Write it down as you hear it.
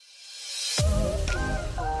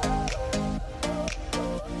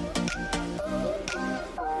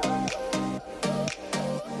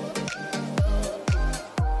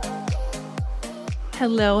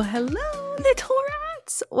Hello, hello, little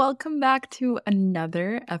rats. Welcome back to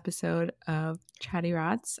another episode of Chatty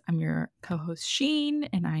Rats. I'm your co-host Sheen,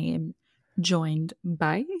 and I am joined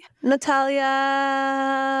by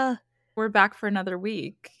Natalia. We're back for another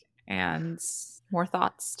week and more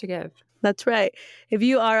thoughts to give. That's right. If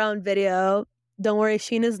you are on video, don't worry,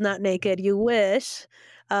 Sheen is not naked. You wish.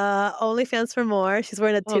 OnlyFans for more. She's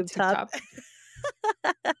wearing a tube top.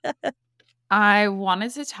 I wanted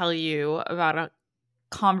to tell you about a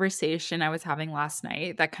conversation I was having last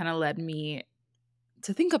night that kind of led me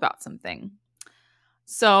to think about something.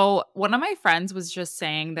 So, one of my friends was just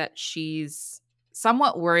saying that she's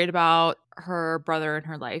somewhat worried about her brother in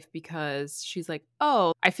her life because she's like,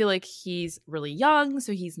 oh, I feel like he's really young,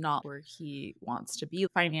 so he's not where he wants to be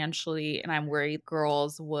financially. And I'm worried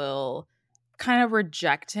girls will kind of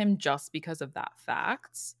reject him just because of that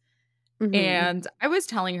fact. Mhm. And I was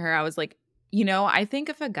telling her, I was like, I think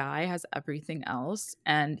if a guy has everything else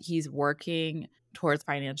and he's working towards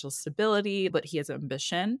financial stability, but he has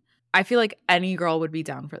ambition, I feel like any girl would be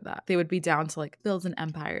down for that. They would be down to like build an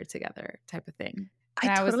empire together type of thing.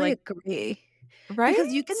 And I was totally like, agree. right?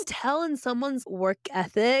 Because you can tell in someone's work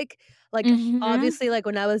ethic. Like, Mhm. obviously, like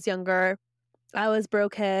when I was younger, I was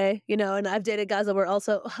broke, and I've dated guys that were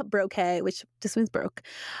also broke, which just means broke.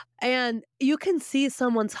 And you can see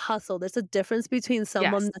someone's hustle. There's a difference between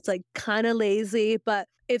someone Yes. that's like kind of lazy, but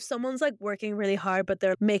if someone's like working really hard, but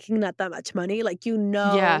they're making not that much money, like,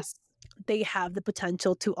 Yes. they have the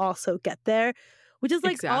potential to also get there, which is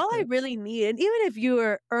like all I Exactly. really need. And even if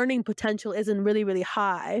your earning potential isn't really, really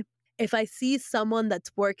high, if I see someone that's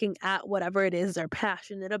working at whatever it is they're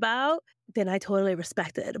passionate about, then I totally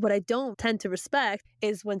respect it. What I don't tend to respect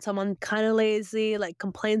is when someone kind of lazy, like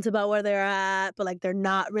complains about where they're at, but like they're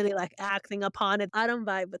not really like acting upon it. I don't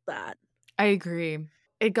vibe with that. I agree.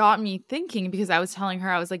 It got me thinking because I was telling her,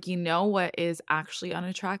 I was like, what is actually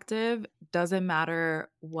unattractive? Doesn't matter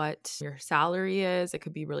what your salary is. It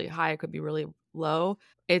could be really high, it could be really low.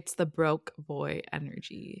 It's the broke boy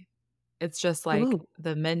energy. It's just like Ooh.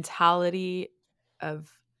 the mentality of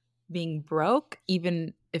being broke,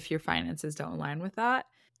 even if your finances don't align with that.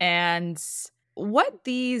 And what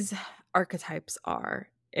these archetypes are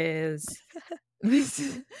is this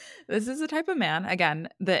is a type of man. Again,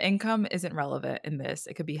 the income isn't relevant in this.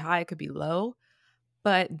 It could be high, it could be low,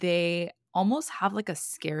 but they almost have like a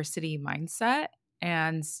scarcity mindset.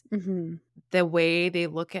 And Mhm. the way they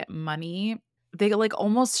look at money, they like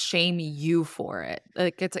almost shame you for it.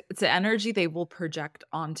 Like it's an energy they will project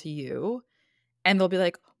onto you. And they'll be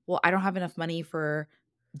like, well, I don't have enough money for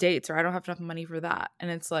dates, or I don't have enough money for that. And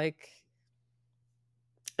it's like,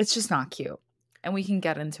 it's just not cute. And we can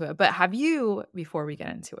get into it. But before we get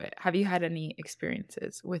into it, have you had any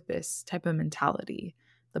experiences with this type of mentality,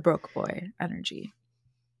 the broke boy energy?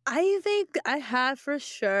 I think I have for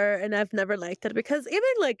sure, and I've never liked it because even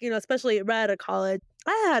like, especially right out of college,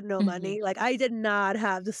 I had no Mhm. money. Like I did not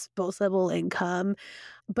have disposable income,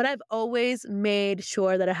 but I've always made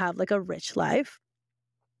sure that I have like a rich life.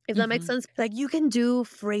 If that makes Mhm. sense. Like you can do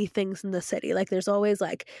free things in the city. Like there's always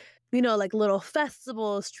like, like little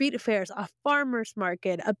festivals, street fairs, a farmer's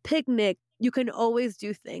market, a picnic. You can always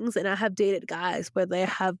do things. And I have dated guys where they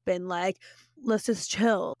have been like, let's just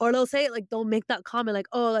chill. Or they'll say like they'll make that comment like,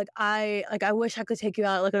 oh, I wish I could take you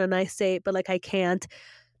out like on a nice date, but like I can't.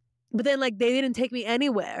 But then like they didn't take me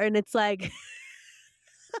anywhere. And it's like a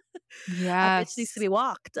bitch needs to Yes. be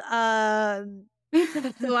walked.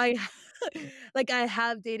 So I like I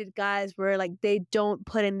have dated guys where like they don't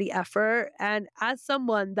put in the effort, and as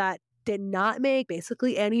someone that did not make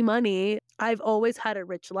basically any money, I've always had a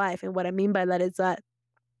rich life. And what I mean by that is that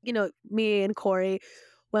me and Corey,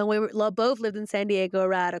 when both lived in San Diego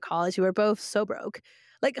right out of college, we were both so broke.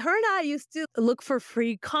 Like her and I used to look for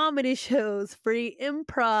free comedy shows, free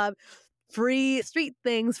improv, free street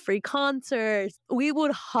things, free concerts. We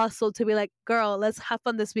would hustle to be like, girl, let's have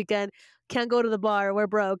fun this weekend. Can't go to the bar. We're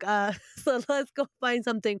broke. So let's go find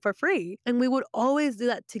something for free. And we would always do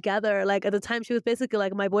that together. Like at the time, she was basically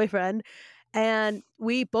like my boyfriend. And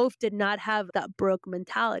we both did not have that broke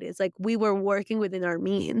mentality. It's like we were working within our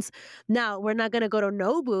means. Now, we're not going to go to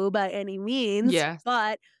Nobu by any means, Yes.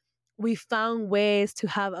 but we found ways to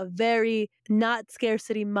have a very not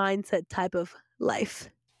scarcity mindset type of life.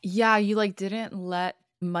 Yeah, you like didn't let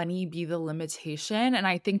money be the limitation. And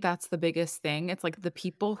I think that's the biggest thing. It's like the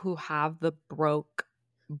people who have the broke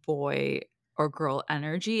boy or girl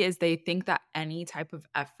energy is they think that any type of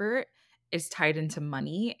effort is tied into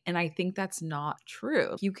money. And I think that's not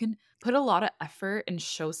true. You can put a lot of effort and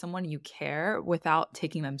show someone you care without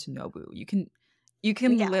taking them to Nobu. You can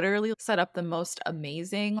Yeah. literally set up the most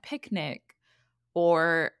amazing picnic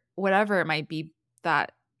or whatever it might be,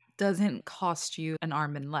 that doesn't cost you an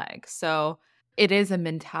arm and leg. So it is a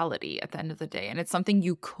mentality at the end of the day. And it's something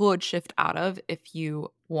you could shift out of if you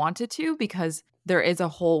wanted to, because there is a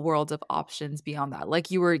whole world of options beyond that.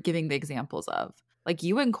 Like you were giving the examples of, like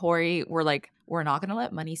you and Corey were like, we're not going to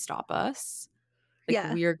let money stop us. Like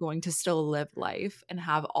Yeah. we are going to still live life and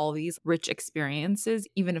have all these rich experiences,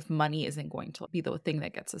 even if money isn't going to be the thing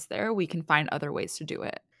that gets us there. We can find other ways to do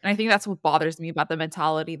it. And I think that's what bothers me about the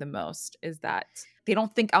mentality the most, is that they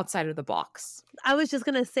don't think outside of the box. I was just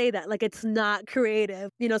gonna say that, like, it's not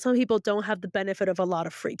creative. You know, some people don't have the benefit of a lot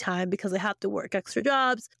of free time because they have to work extra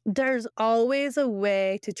jobs. There's always a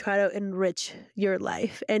way to try to enrich your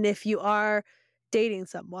life. And if you are dating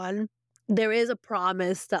someone, there is a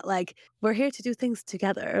promise that, like, we're here to do things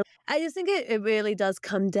together. I just think it really does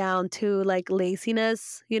come down to like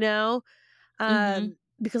laziness, you know? Mhm.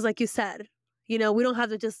 Because like you said, you know, we don't have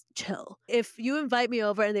to just chill. If you invite me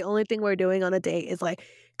over and the only thing we're doing on a date is like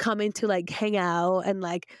coming to like hang out and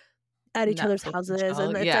like at each other's Netflix and houses, chill.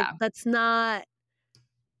 and it's like Yeah. that's not,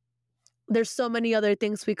 there's so many other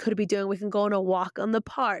things we could be doing. We can go on a walk on the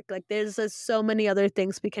park. Like there's just so many other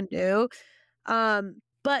things we can do.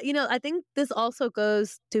 But you know, I think this also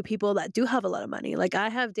goes to people that do have a lot of money. Like I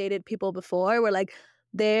have dated people before where like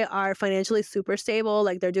they are financially super stable,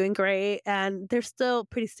 like they're doing great and they're still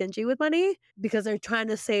pretty stingy with money because they're trying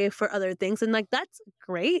to save for other things, and like that's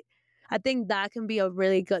great. I think that can be a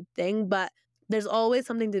really good thing, but there's always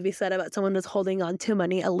something to be said about someone that's holding on to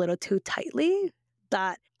money a little too tightly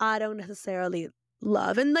that I don't necessarily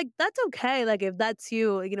love. And like that's okay. Like if that's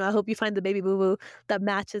you, you know, I hope you find the baby boo boo that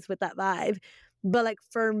matches with that vibe. But like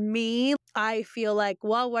for me, I feel like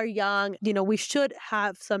while we're young, you know, we should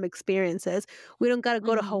have some experiences. We don't got to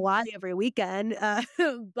go to Mhm. Hawaii every weekend.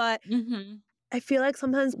 But Mhm. I feel like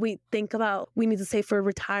sometimes we think about we need to save for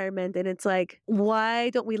retirement, and it's like, why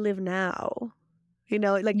don't we live now? You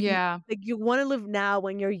know, Yeah. like you want to live now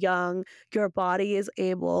when you're young, your body is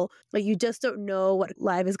able. Like you just don't know what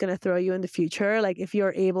life is going to throw you in the future. Like if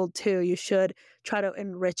you're able to, you should try to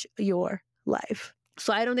enrich your life.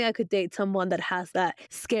 So I don't think I could date someone that has that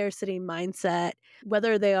scarcity mindset,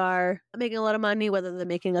 whether they are making a lot of money, whether they're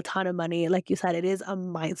making a ton of money. Like you said, it is a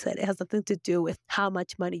mindset. It has nothing to do with how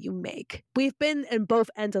much money you make. We've been in both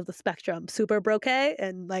ends of the spectrum, super broke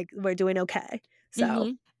and like we're doing okay. So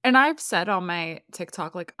Mhm. And I've said on my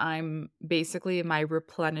TikTok, like, I'm basically in my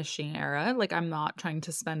replenishing era. Like, I'm not trying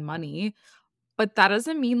to spend money, but that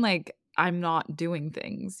doesn't mean, like, I'm not doing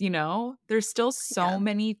things, you know? There's still yeah. so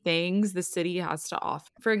many things the city has to offer.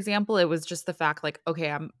 For example, it was just the fact, like,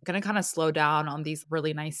 okay, I'm gonna kinda slow down on these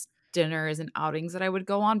really nice dinners and outings that I would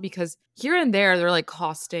go on, because here and there, they're, like,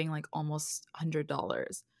 costing, like, almost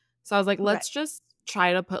 $100. So I was like, Right. let's just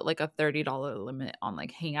try to put, like, a $30 limit on,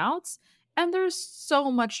 like, hangouts, and there's so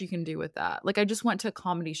much you can do with that. Like, I just went to a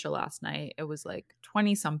comedy show last night. It was, like,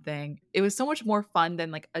 20 something. It was so much more fun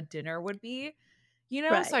than, like, a dinner would be, you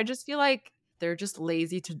know? So Right. I just feel like they're just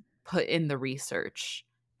lazy to put in the research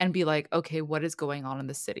and be like, "Okay, what is going on in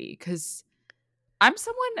the city?" Because I'm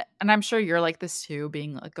someone, and I'm sure you're like this too,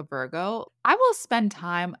 being like a Virgo. I will spend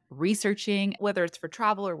time researching, whether it's for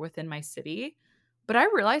travel or within my city. But I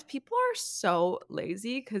realize people are so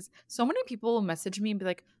lazy, because so many people will message me and be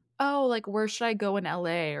like, "Oh, like, where should I go in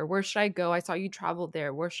LA? Or where should I go? I saw you traveled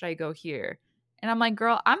there. Where should I go here?" And I'm like,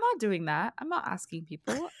 "Girl, I'm not doing that. I'm not asking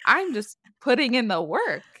people. I'm just putting in the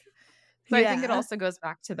work." So I think it Yeah. also goes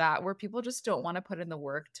back to that, where people just don't want to put in the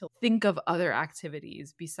work to think of other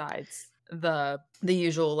activities besides the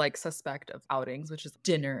usual like suspect of outings, which is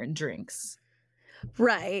dinner and drinks.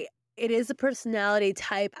 Right. It is a personality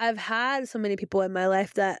type. I've had so many people in my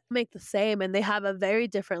life that make the same and they have a very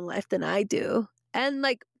different life than I do. And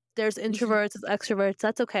like there's introverts, there's extroverts.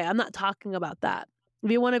 That's okay. I'm not talking about that. If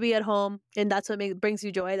you want to be at home and that's what brings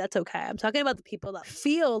you joy, that's okay. I'm talking about the people that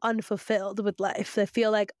feel unfulfilled with life. They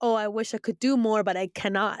feel like, oh, I wish I could do more, but I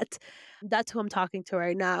cannot. That's who I'm talking to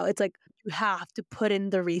right now. It's like you have to put in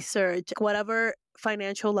the research. Whatever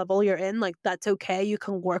financial level you're in, like that's okay. You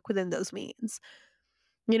can work within those means.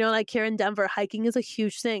 You know, like here in Denver, hiking is a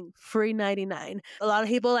huge thing, free 99. A lot of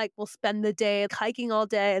people like will spend the day hiking all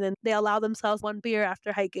day and then they allow themselves one beer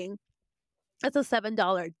after hiking. That's a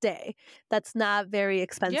 $7 day. That's not very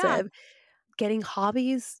Yeah. expensive. Getting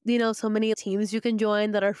hobbies, you know, so many teams you can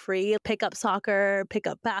join that are free. Pick up soccer, pick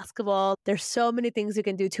up basketball. There's so many things you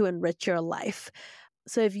can do to enrich your life.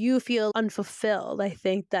 So if you feel unfulfilled, I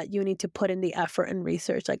think that you need to put in the effort and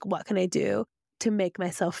research like what can I do to make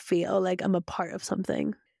myself feel like I'm a part of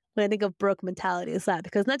something. When I think of broke mentality is that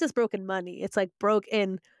because not just broken money, it's like broke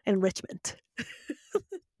in enrichment.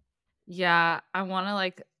 Yeah, I want to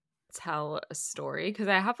like tell a story because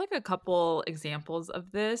I have like a couple examples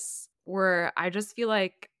of this where I just feel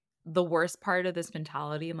like the worst part of this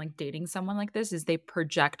mentality and like dating someone like this is they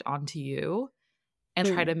project onto you and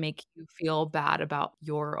try Mm. to make you feel bad about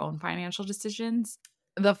your own financial decisions.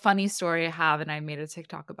 The funny story I have, and I made a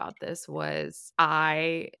TikTok about this, was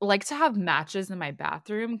I like to have matches in my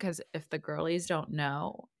bathroom because if the girlies don't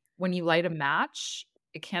know, when you light a match,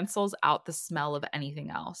 it cancels out the smell of anything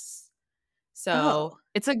else. So Oh,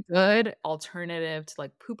 it's a good alternative to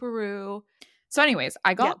like pooperoo. So, anyways,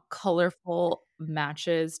 I yeah. got colorful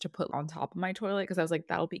matches to put on top of my toilet because I was like,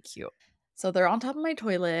 that'll be cute. So they're on top of my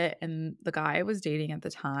toilet, and the guy I was dating at the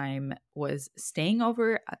time was staying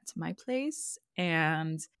over at my place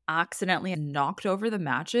and accidentally knocked over the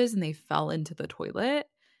matches and they fell into the toilet.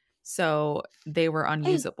 So they were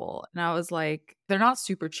unusable. And I was like, they're not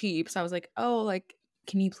super cheap. So I was like, oh, like,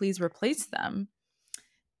 can you please replace them?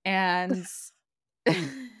 And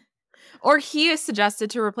or he suggested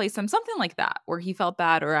to replace them, something like that, where he felt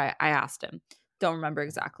bad, or I asked him. Don't remember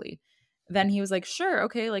exactly. Then he was like, sure,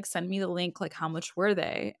 okay, like send me the link, like how much were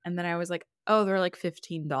they? And then I was like, oh, they're like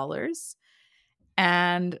 $15.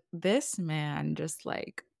 And this man just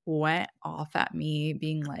like went off at me,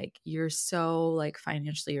 being like, you're so like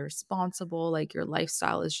financially irresponsible, like your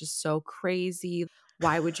lifestyle is just so crazy.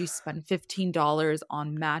 Why would you spend $15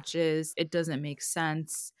 on matches? It doesn't make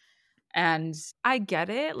sense. And I get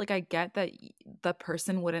it. Like, I get that the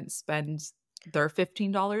person wouldn't spend their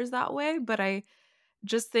 $15 that way. But I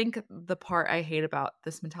just think the part I hate about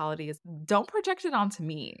this mentality is don't project it onto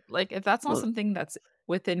me. Like, if that's not Well, something that's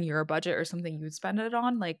within your budget or something you'd spend it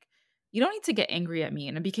on, like, you don't need to get angry at me.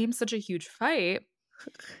 And it became such a huge fight.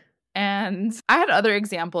 And I had other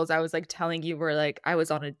examples I was like telling you where like I was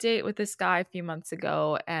on a date with this guy a few months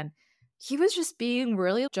ago and he was just being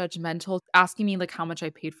really judgmental, asking me like how much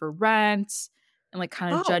I paid for rent and like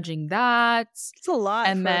kind of oh, judging that. it's a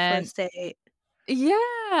lot And for a then first date.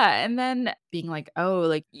 yeah, and then being like, "Oh,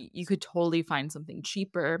 like you could totally find something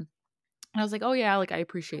cheaper." And I was like, "Oh yeah, like I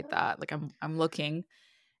appreciate that. Like I'm looking."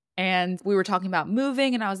 And we were talking about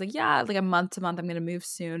moving, and I was like, yeah, like a month to month, I'm gonna move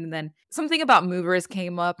soon. And then something about movers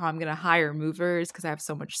came up, how I'm gonna hire movers because I have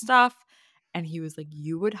so much stuff. And he was like,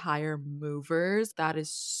 you would hire movers? That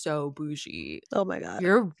is so bougie. Oh my God.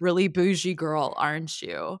 You're a really bougie girl, aren't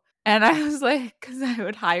you? And I was like, because I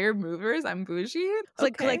would hire movers, I'm bougie. It's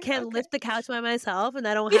like, 'cause I Okay, can't okay. lift the couch by myself and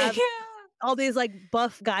I don't have Yeah. all these like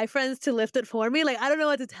buff guy friends to lift it for me. Like, I don't know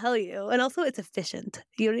what to tell you. And also, it's efficient.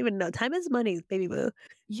 You don't even know. Time is money, baby boo.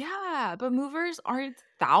 Yeah, but movers aren't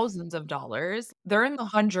thousands of dollars. They're in the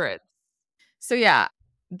hundreds. So yeah,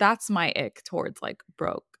 that's my ick towards like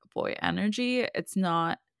broke boy energy. It's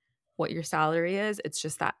not what your salary is, it's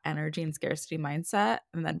just that energy and scarcity mindset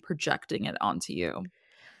and then projecting it onto you.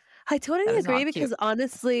 I totally That is agree not cute. because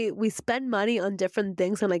honestly, we spend money on different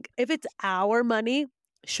things. And like, if it's our money,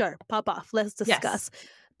 sure, pop off. Let's Yes. discuss.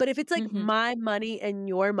 But if it's like Mhm. my money and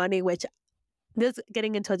your money, which this is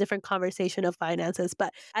getting into a different conversation of finances,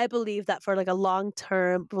 but I believe that for like a long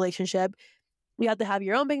term relationship, you have to have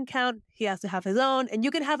your own bank account. He has to have his own, and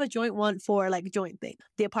you can have a joint one for like joint thing,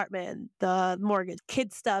 the apartment, the mortgage,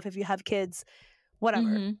 kid stuff if you have kids,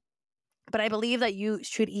 whatever. Mhm. But I believe that you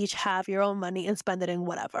should each have your own money and spend it in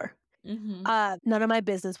whatever. Mhm. None of my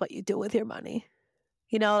business what you do with your money.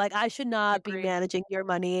 You know, like I should not be Agree. managing your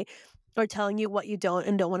money or telling you what you don't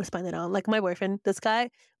and don't want to spend it on. Like my boyfriend, this guy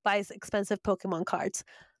buys expensive Pokemon cards.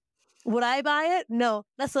 Would I buy it? No,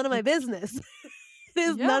 that's none of my business. It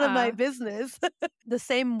is none of my Yeah. business. The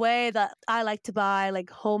same way that I like to buy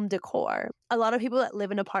like home decor. A lot of people that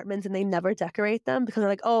live in apartments and they never decorate them because they're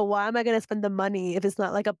like, oh, why am I going to spend the money if it's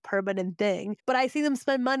not like a permanent thing? But I see them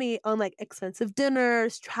spend money on like expensive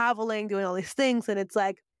dinners, traveling, doing all these things. And it's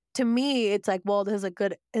like, to me, it's like, well, this is a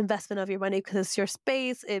good investment of your money because it's your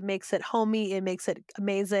space. It makes it homey. It makes it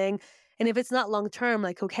amazing. And if it's not long term,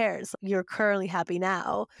 like who cares? You're currently happy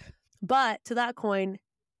now. But to that coin,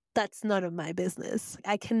 that's none of my business.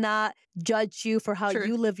 I cannot judge you for how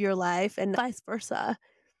you Truth. live your life and vice versa.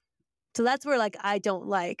 So that's where like I don't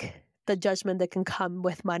like the judgment that can come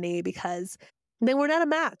with money because then we're not a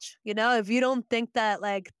match. You know, if you don't think that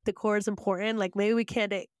like decor is important, like maybe we can't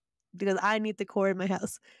date because I need decor in my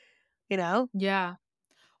house, you know? Yeah.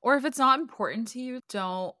 Or if it's not important to you,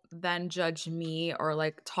 don't then judge me or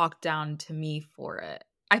like talk down to me for it.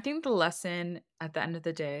 I think the lesson at the end of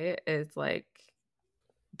the day is like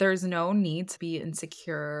there's no need to be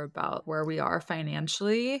insecure about where we are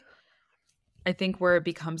financially. I think where it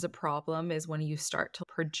becomes a problem is when you start to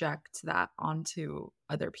project that onto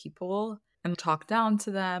other people and talk down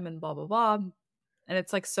to them and blah, blah, blah. And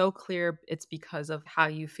it's like so clear it's because of how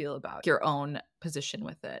you feel about your own position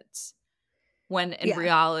with it. When in Yeah.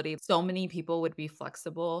 reality, so many people would be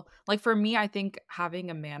flexible. Like for me, I think having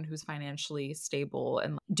a man who's financially stable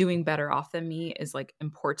and doing better off than me is like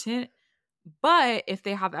important. But if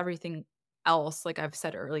they have everything else, like I've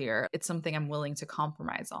said earlier, it's something I'm willing to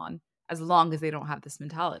compromise on as long as they don't have this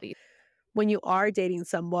mentality. When you are dating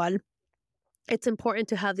someone, it's important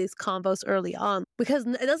to have these convos early on because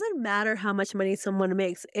it doesn't matter how much money someone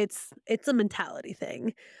makes. It's a mentality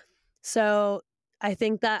thing. So I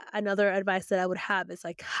think that another advice that I would have is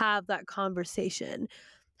like have that conversation.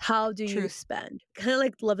 How do you Truth. spend? Kind of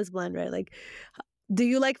like Love is Blind, right? Like, do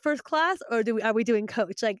you like first class or are we doing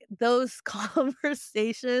coach? Like those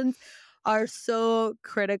conversations are so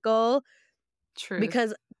critical Truth.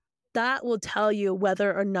 because that will tell you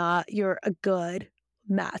whether or not you're a good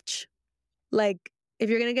match. Like, if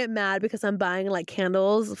you're gonna get mad because I'm buying, like,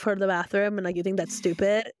 candles for the bathroom and, like, you think that's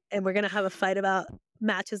stupid, and we're gonna have a fight about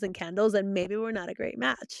matches and candles, then maybe we're not a great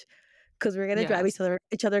match because 'cause we're gonna drive Yes.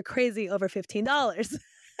 each other crazy over $15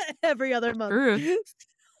 every other month. Truth.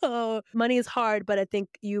 So, money is hard, but I think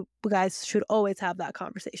you guys should always have that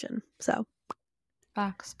conversation. So,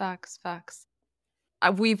 Facts, facts, facts.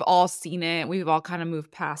 We've all seen it. We've all kind of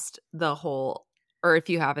moved past the whole, or if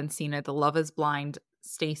you haven't seen it, the Love is Blind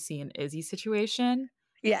Stacy and Izzy situation.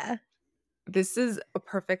 yeah. This is a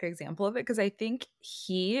perfect example of it because I think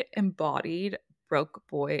he embodied broke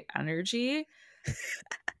boy energy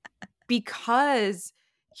because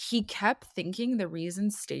he kept thinking the reason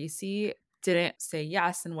Stacy didn't say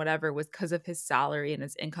yes and whatever was because of his salary and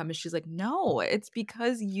his income. And she's like, no, it's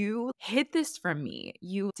because you hid this from me.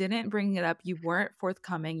 You didn't bring it up. You weren't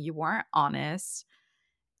forthcoming. You weren't honest.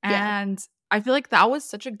 Yeah. And I feel like that was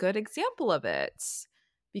such a good example of it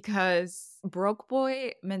because broke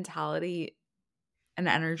boy mentality and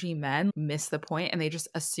energy men miss the point and they just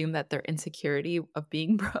assume that their insecurity of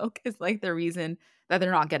being broke is like the reason that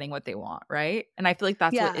they're not getting what they want, right? And I feel like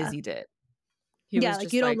that's what Yeah. Izzy did. He Yeah, was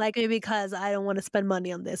like, "You just don't like, like me because I don't wanna spend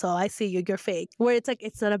money on this. Oh, I see you. You're fake." Where it's like,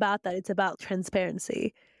 it's not about that. It's about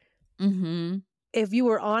transparency. mhm. If you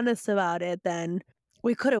were honest about it, then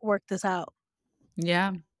we could have worked this out,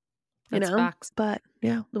 Yeah, you that's know? facts. But,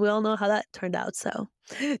 yeah, we all know how that turned out, so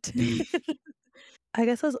I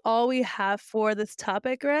guess that's all we have for this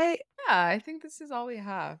topic, right? Yeah, I think this is all we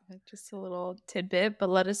have. Just a little tidbit, but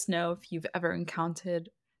let us know if you've ever encountered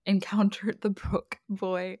the broke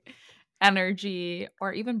boy energy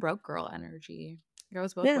or even broke girl energy. It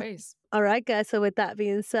goes both Yeah. ways. Alright, guys, so with that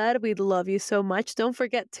being said, we love you so much. Don't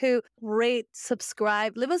forget to rate,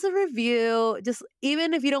 subscribe, leave us a review, just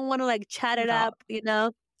even if you don't wanna, like, chat Keep it it up.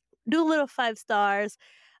 up, do a little 5 stars.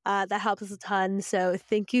 That helps us a ton. So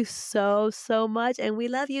thank you so, so much. And we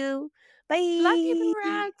love you. Love you, Bye. Boo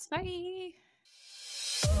Rats. Bye.